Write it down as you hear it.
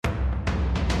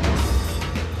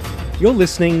You're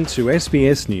listening to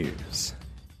SBS News.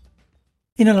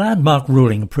 In a landmark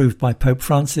ruling approved by Pope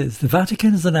Francis, the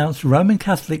Vatican has announced Roman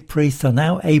Catholic priests are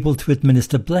now able to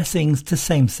administer blessings to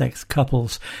same-sex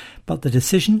couples. But the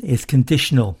decision is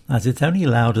conditional, as it's only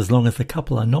allowed as long as the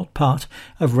couple are not part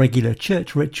of regular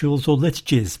church rituals or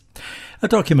liturgies. A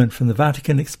document from the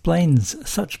Vatican explains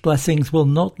such blessings will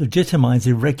not legitimize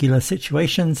irregular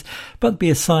situations, but be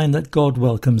a sign that God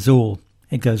welcomes all.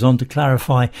 It goes on to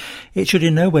clarify it should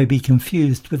in no way be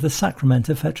confused with the sacrament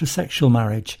of heterosexual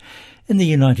marriage. In the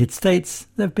United States,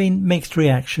 there have been mixed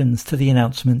reactions to the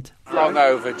announcement. Long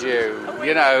overdue.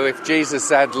 You know, if Jesus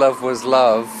said love was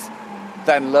love,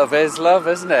 then love is love,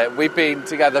 isn't it? We've been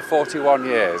together 41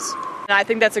 years. I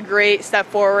think that's a great step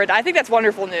forward. I think that's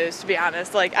wonderful news, to be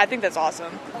honest. I think that's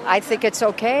awesome. I think it's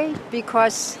okay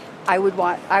because I would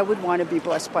want to be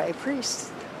blessed by a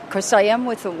priest because I am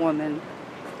with a woman,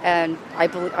 and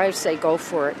I say go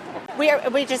for it.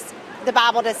 The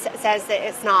Bible just says that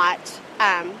it's not.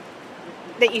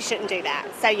 That you shouldn't do that.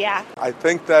 So, yeah. I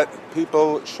think that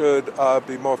people should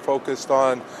be more focused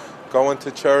on going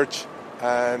to church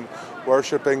and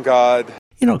worshiping God.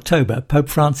 In October, Pope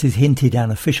Francis hinted an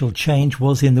official change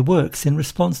was in the works in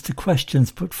response to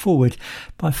questions put forward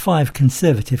by 5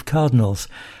 conservative cardinals.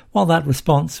 While that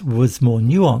response was more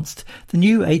nuanced, the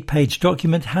new 8-page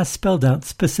document has spelled out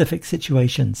specific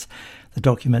situations. The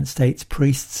document states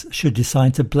priests should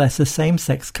decide to bless a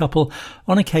same-sex couple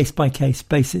on a case-by-case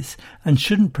basis and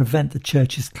shouldn't prevent the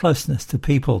Church's closeness to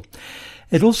people.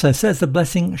 It also says the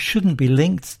blessing shouldn't be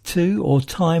linked to or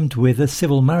timed with a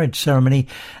civil marriage ceremony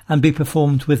and be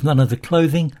performed with none of the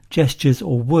clothing, gestures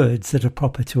or words that are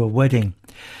proper to a wedding.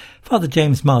 Father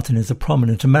James Martin is a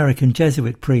prominent American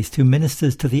Jesuit priest who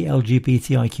ministers to the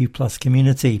LGBTIQ+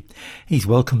 community. He's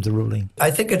welcomed the ruling.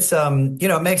 I think it's,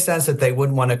 it makes sense that they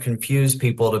wouldn't want to confuse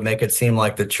people to make it seem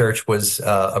like the church was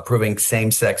approving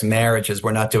same-sex marriages.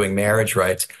 We're not doing marriage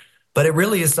rights. But it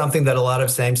really is something that a lot of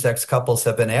same-sex couples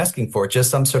have been asking for, just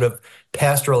some sort of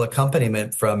pastoral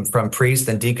accompaniment from priests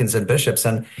and deacons and bishops.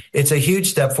 And it's a huge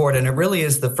step forward. And it really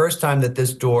is the first time that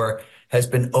this door has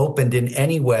been opened in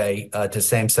any way to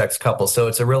same-sex couples. So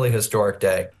it's a really historic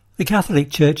day. The Catholic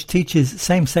Church teaches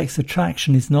same-sex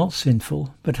attraction is not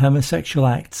sinful, but homosexual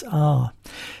acts are.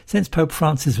 Since Pope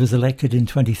Francis was elected in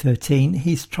 2013,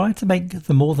 he's tried to make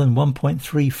the more than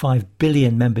 1.35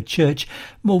 billion member church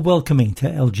more welcoming to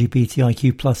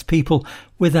LGBTIQ+ people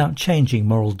without changing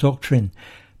moral doctrine.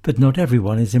 But not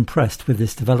everyone is impressed with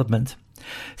this development.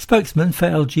 Spokesman for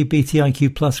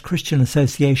LGBTIQ+ Christian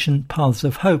Association Paths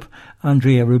of Hope,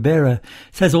 Andrea Rubera,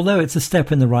 says although it's a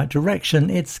step in the right direction,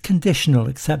 it's conditional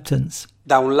acceptance.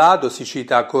 On the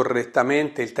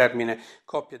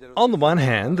one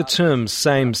hand, the term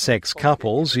same-sex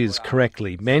couples is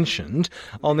correctly mentioned.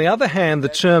 On the other hand, the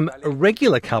term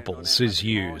irregular couples is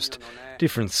used.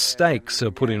 Different stakes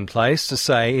are put in place to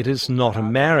say it is not a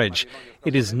marriage.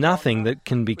 It is nothing that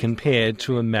can be compared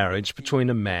to a marriage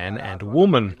between a man and a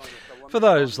woman. For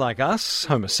those like us,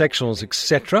 homosexuals,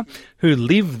 etc., who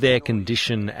live their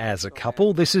condition as a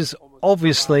couple, this is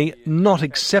obviously not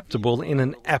acceptable in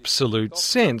an absolute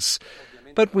sense.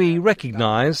 But we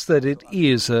recognise that it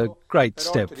is a great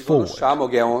step forward.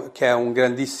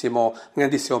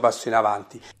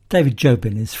 David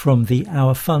Jobin is from the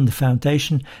Our Fund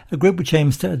Foundation, a group which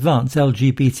aims to advance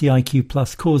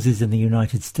LGBTIQ+ causes in the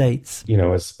United States. You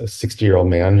know, as a 60-year-old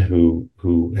man who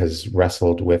has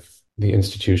wrestled with the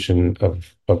institution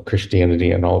of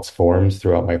Christianity in all its forms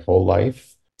throughout my whole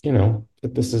life, you know,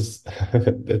 this is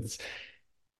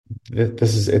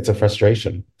it's a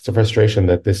frustration. It's a frustration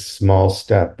that this small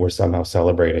step we're somehow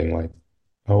celebrating, like,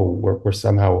 oh, we're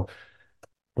somehow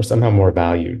more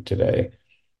valued today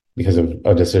because of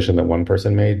a decision that one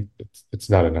person made. It's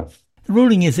not enough. The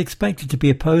ruling is expected to be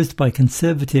opposed by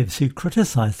conservatives who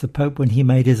criticised the Pope when he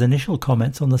made his initial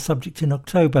comments on the subject in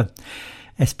October.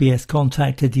 SBS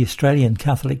contacted the Australian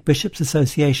Catholic Bishops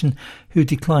Association, who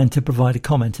declined to provide a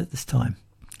comment at this time.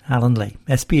 Alan Lee,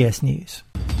 SBS News.